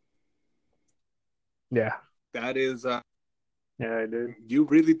 Yeah. That is. Yeah, I did. You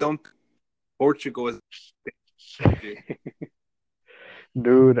really don't. Portugal is.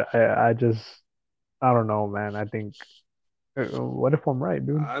 Dude, I don't know, man. I think. What if I'm right,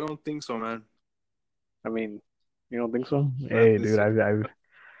 dude? I don't think so, man. I mean, you don't think so? Hey, dude,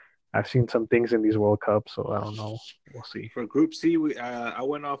 I've seen some things in these World Cups, so I don't know. We'll see. For Group C, I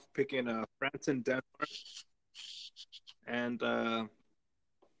went off picking France and Denmark, and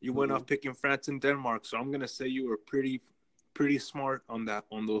you went off picking France and Denmark. So I'm gonna say you were pretty smart on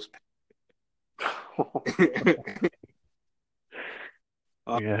those.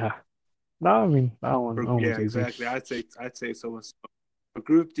 Yeah. No, I mean that one. Yeah, exactly. I'd say so. For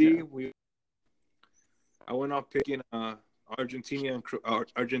Group D, I went off picking Argentina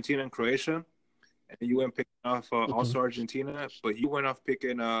and Croatia, and you went picking off also Argentina, but you went off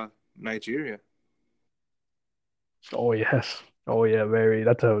picking Nigeria. Oh yes. Oh yeah, very.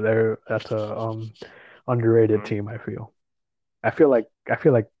 That's a underrated team. I feel like I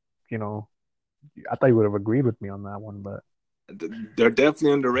thought you would have agreed with me on that one, but they're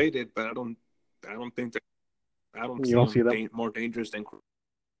definitely underrated. But I don't think I don't see them more dangerous than.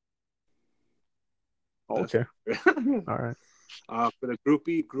 Okay. All right. For the Group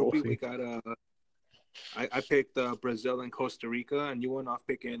B, we got I picked Brazil and Costa Rica, and you went off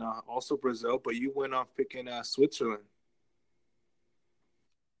picking also Brazil, but you went off picking Switzerland.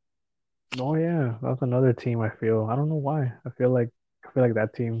 Oh yeah, that's another team. I feel. I don't know why. I feel like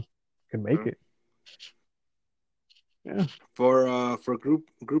that team can make Uh, it. Yeah. for group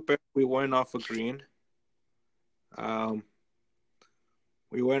F, we went off of green. Um,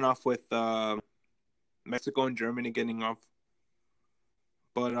 we went off with Mexico and Germany getting off.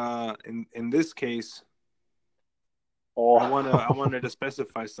 But in this case, I Oh, wanted to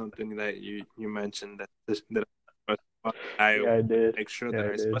specify something that you mentioned I yeah, I did. make sure Yeah, that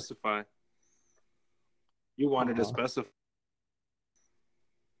I I did. specify. You wanted to Uh-huh. specify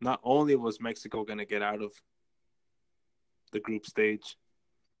not only was Mexico going to get out of the group stage,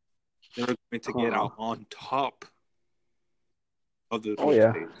 they were going to get Uh-huh. out on top of the Oh group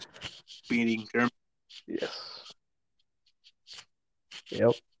yeah. stage, beating Germany. Yes.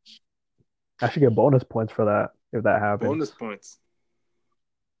 Yep. I should get bonus points for that if that happens. Bonus points.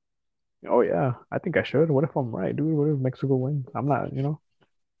 Oh yeah, I think I should. What if I'm right, dude? What if Mexico wins? I'm not.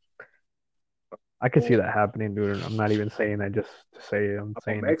 I could see Oh, that happening, dude. I'm not even saying that just to say it. I'm oh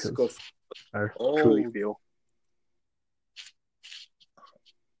saying it because Mexico. I truly Oh, feel.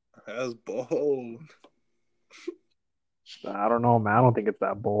 that was bold. I don't know, man. I don't think it's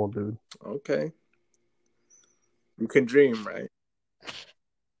that bold, dude. Okay. You can dream, right?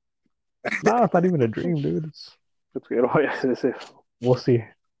 Nah, it's not even a dream, dude. It's we'll see.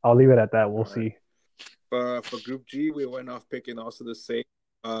 I'll leave it at that. We'll All right. see. For Group G, we went off picking also the same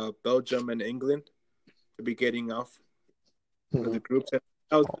Belgium and England to be getting off for Hmm. the groups. And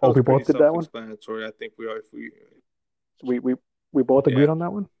that Oh, was we pretty both did that one. self-explanatory. I think we are if we We both agreed yeah. on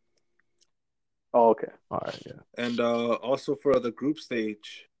that one. Oh, okay. All right. Yeah. And also for the group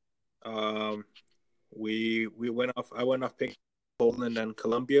stage, um, we went off. I went off picking Poland and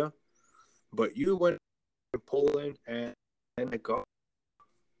Colombia, but you went to Poland and Senegal.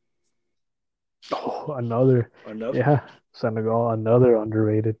 Oh, another. Another. Yeah, Senegal, another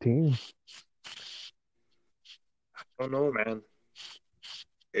underrated team. I don't know, man.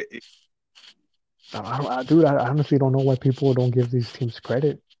 Dude, I honestly don't know why people don't give these teams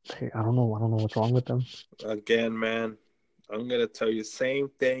credit. Hey, I don't know. I don't know what's wrong with them. Again, man, I'm gonna tell you same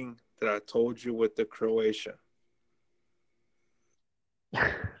thing that I told you with the Croatia.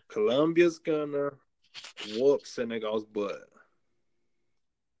 Colombia's gonna whoop Senegal's butt.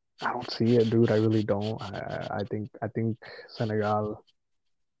 I don't see it, dude. I really don't. I think Senegal,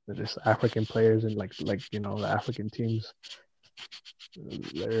 they're just African players and the African teams,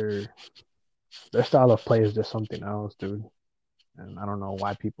 their their style of play is just something else, dude. And I don't know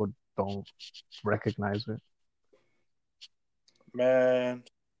why people don't recognize it. Man,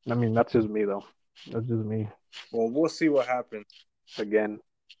 I mean, that's just me though. That's just me. well, we'll see what happens. Again,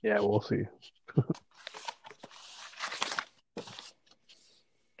 yeah, we'll see.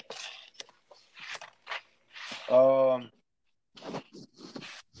 Um, do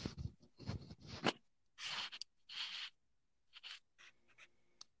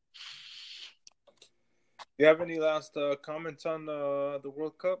you have any last comments on the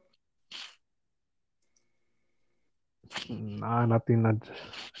World Cup? Nah, nothing. I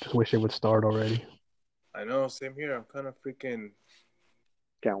just wish it would start already. I know, same here. I'm kind of freaking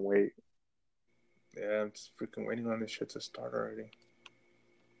Can't wait. yeah. I'm just freaking waiting on this shit to start already.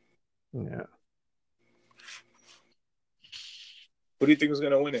 Yeah. Who do you think is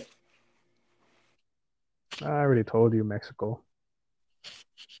gonna win it? I already told you Mexico.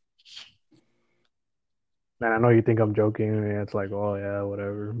 And I know you think I'm joking. Yeah, it's like, oh yeah,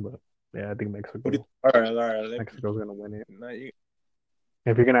 whatever. But yeah, I think Who do you, Mexico. all right. Mexico's gonna win it. Not you.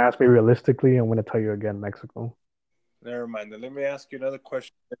 If you're gonna ask me realistically, I'm gonna tell you again, Mexico. Never mind. Then let me ask you another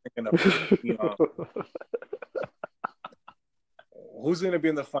question. That's gonna piss me off. Who's gonna be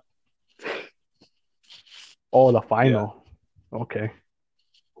in the final? Oh, the Yeah. final. Okay.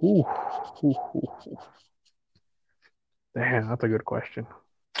 Ooh, ooh, ooh, ooh. Damn, that's a good question.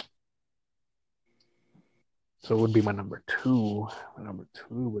 So it would be my number two. My number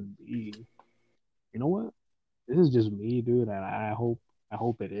two would be, you know what? This is just me, dude, and I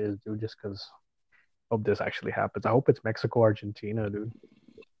hope it is, dude, just because I hope this actually happens. I hope it's Mexico, Argentina, dude.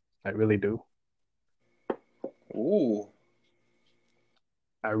 I really do. Ooh.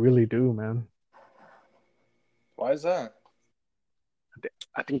 I really do, man. Why is that?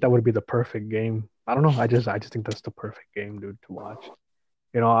 I think that would be the perfect game. I don't know. I just think that's the perfect game, dude, to watch.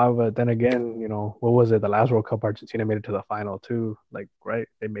 Then again, what was it? The last World Cup, Argentina made it to the final too. Like, right?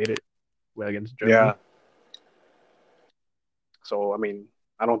 They made it against Yeah. Germany. So, I mean,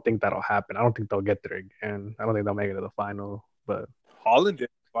 I don't think that'll happen. I don't think they'll get there again. I don't think they'll make it to the final. But Holland did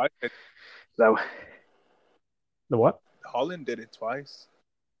it twice. that the what? Holland did it twice.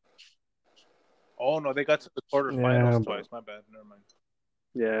 Oh no, they got to the Yeah, quarterfinals but twice. My bad. Never mind.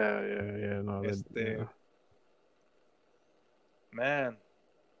 Yeah. No, yeah. Man,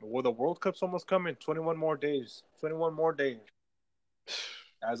 well, the World Cup's almost coming. 21 more days. 21 more days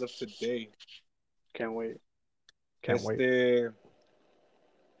as of today. Can't wait. Can't wait. Este,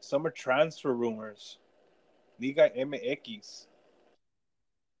 summer transfer rumors. Liga MX.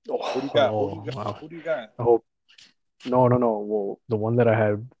 Who do you got? Who do you Oh, got? wow. Who do you got? I hope. No. Well, the one that I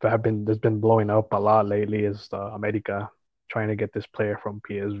have been that's been blowing up a lot lately is America trying to get this player from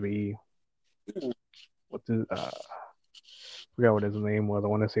PSV. What's his forgot what his name was. I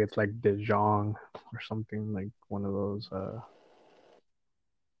want to say it's like De Jong or something like one of those.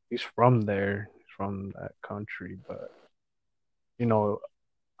 He's from there. He's from that country, but you know,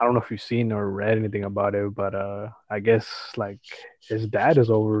 I don't know if you've seen or read anything about it, but I guess like his dad is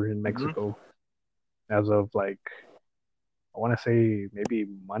over in Mm-hmm. Mexico as of like I want to say maybe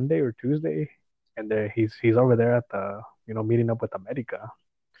Monday or Tuesday, and there he's over there at the meeting up with America.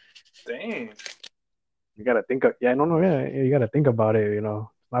 Dang. You gotta think of yeah, you gotta think about it. It's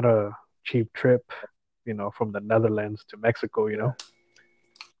not a cheap trip, from the Netherlands to Mexico. Yeah.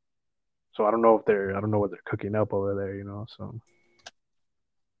 So I don't know what they're cooking up over there. So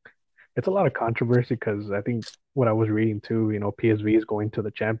it's a lot of controversy because I think what I was reading too, PSV is going to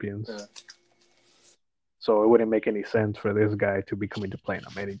the Champions. Yeah. So it wouldn't make any sense for this guy to be coming to play in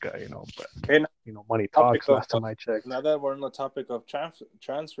America, But And money talks. Last time I checked. now that we're on the topic of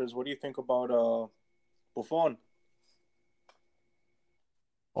transfers, what do you think about Buffon?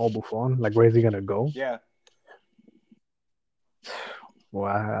 Oh, Buffon, like where is he gonna go? Yeah. Well,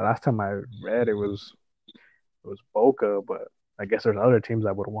 last time I read it was Boca, but I guess there's other teams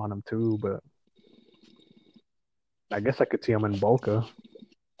that would want him too. But I guess I could see him in Boca.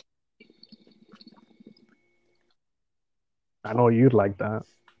 I know you'd like that.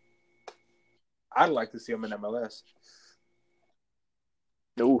 I'd like to see him in MLS.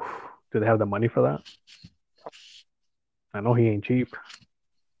 Oof. Do they have the money for that? I know he ain't cheap.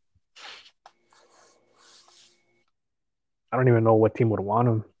 I don't even know what team would want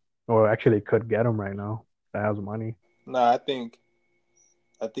him, or actually could get him right now that has money. No, I think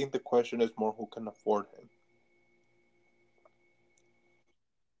the question is more who can afford him.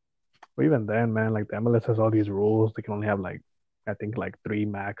 But even then, man, like the MLS has all these rules. They can only have like I think like 3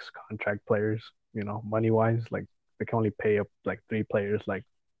 max contract players. Money wise, like they can only pay up like 3 players like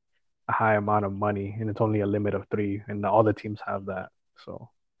a high amount of money, and it's only a limit of 3, and all the teams have that. So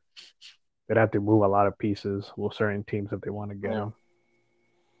they'd have to move a lot of pieces with certain teams if they want to get them.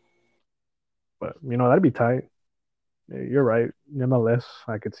 But that'd be tight. You're right. MLS,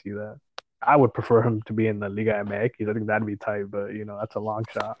 I could see that. I would prefer him to be in the Liga MX. I think that'd be tight, but that's a long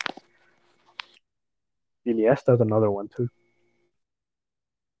shot. Iniesta's another one too.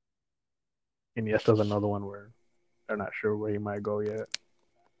 Iniesta's another one where they're not sure where he might go yet.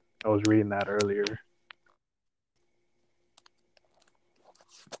 I was reading that earlier.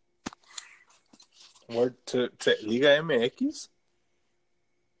 Where to Liga MX?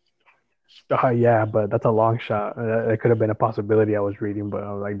 Yeah, but that's a long shot. It could have been a possibility I was reading, but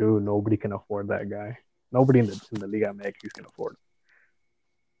I was like, dude, nobody can afford that guy. Nobody in the Liga MX can afford him.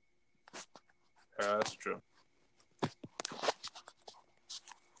 Yeah, that's true.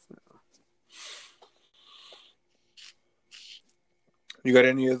 You got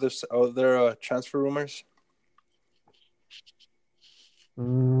any other transfer rumors?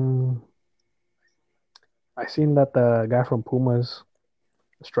 I seen that the guy from Pumas,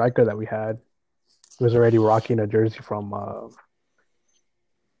 the striker that we had, was already rocking a jersey from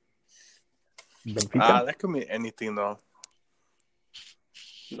Benfica. That could mean anything though.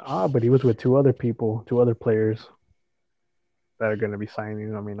 But he was with 2 other people, 2 other players that are going to be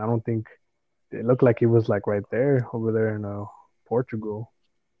signing. I mean, I don't think it looked like he was like right there over there in Portugal.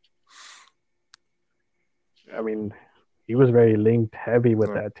 I mean, he was very linked heavy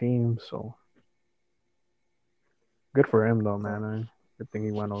with that team, so good for him though, man. Good thing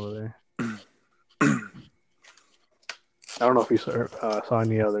he went over there. I don't know if you saw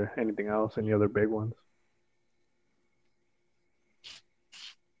anything else, any other big ones.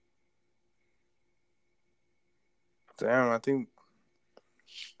 Damn, I think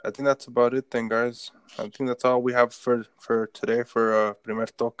that's about it then, guys. I think that's all we have for today for Primer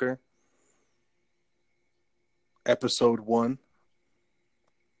Toque, episode 1.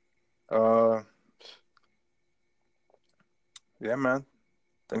 Yeah, man.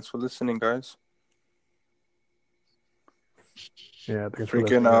 Thanks for listening, guys. Yeah, thanks for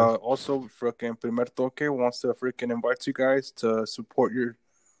listening. Also, freaking Primer Toque wants to freaking invite you guys to support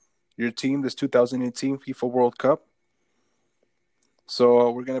your team this 2018 FIFA World Cup.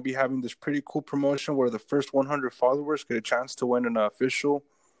 So we're going to be having this pretty cool promotion where the first 100 followers get a chance to win an official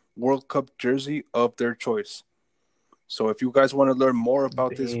World Cup jersey of their choice. So if you guys want to learn more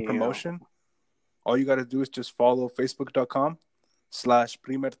about this promotion, all you got to do is just follow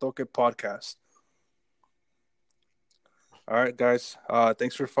facebook.com/Primer Toque Podcast. All right, guys.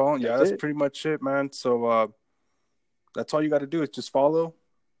 Thanks for following. That's pretty much it, man. So that's all you got to do is just follow,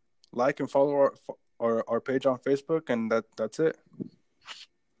 like, and follow our page on Facebook, and that's it.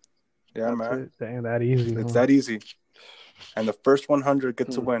 Yeah, that's man. It. Dang, that easy. It's that easy. And the first 100 get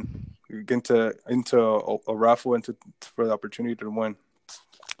to win. You get into a raffle for the opportunity to win.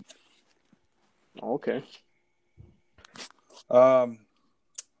 Okay. All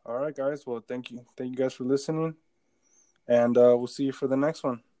right, guys. Well, thank you guys for listening, and we'll see you for the next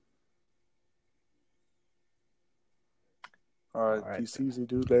one. All right. Peace easy,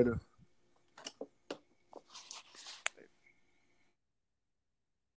 dude. Later.